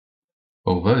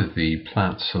Although the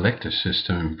plant selector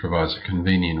system provides a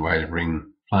convenient way to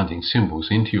bring planting symbols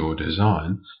into your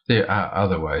design, there are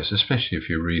other ways, especially if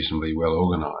you're reasonably well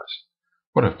organized.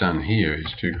 What I've done here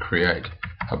is to create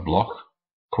a block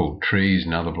called trees,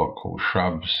 another block called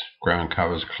shrubs, ground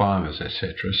covers, climbers,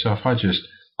 etc. So if I just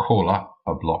call up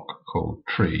a block called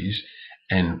trees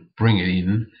and bring it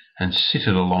in and sit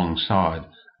it alongside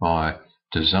my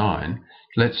design,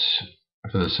 let's,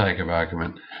 for the sake of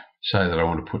argument, say that I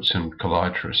want to put some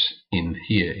calitris in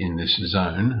here in this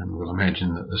zone, and we'll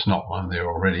imagine that there's not one there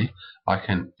already. I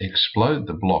can explode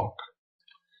the block,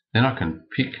 then I can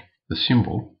pick the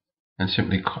symbol and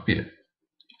simply copy it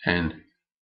and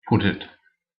put it,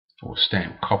 or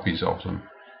stamp copies of them,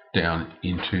 down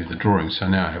into the drawing. So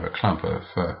now I have a clump of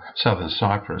southern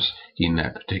cypress in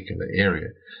that particular area.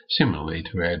 Similarly,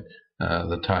 to add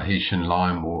the Tahitian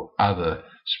lime or other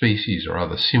species or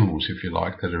other symbols, if you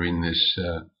like, that are in this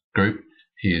group.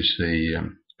 Here's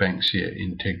the Banksia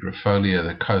integrifolia,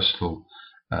 the coastal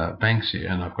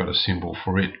Banksia, and I've got a symbol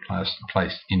for it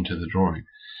placed into the drawing.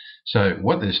 So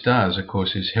what this does, of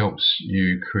course, is helps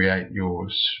you create your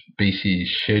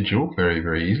species schedule very,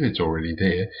 very easily. It's already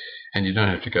there, and you don't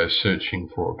have to go searching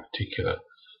for a particular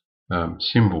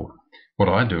symbol. What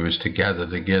I do is to gather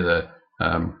together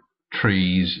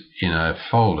trees in a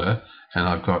folder, and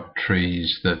I've got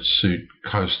trees that suit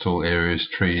coastal areas,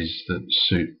 trees that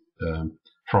suit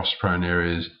frost-prone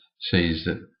areas, trees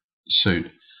that suit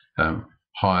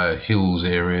higher hills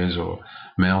areas or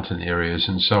mountain areas,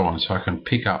 and so on. So I can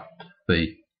pick up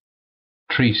the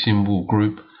tree symbol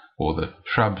group or the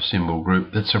shrub symbol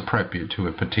group that's appropriate to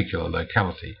a particular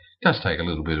locality. It does take a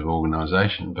little bit of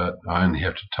organisation, but I only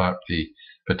have to type the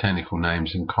botanical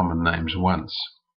names and common names once.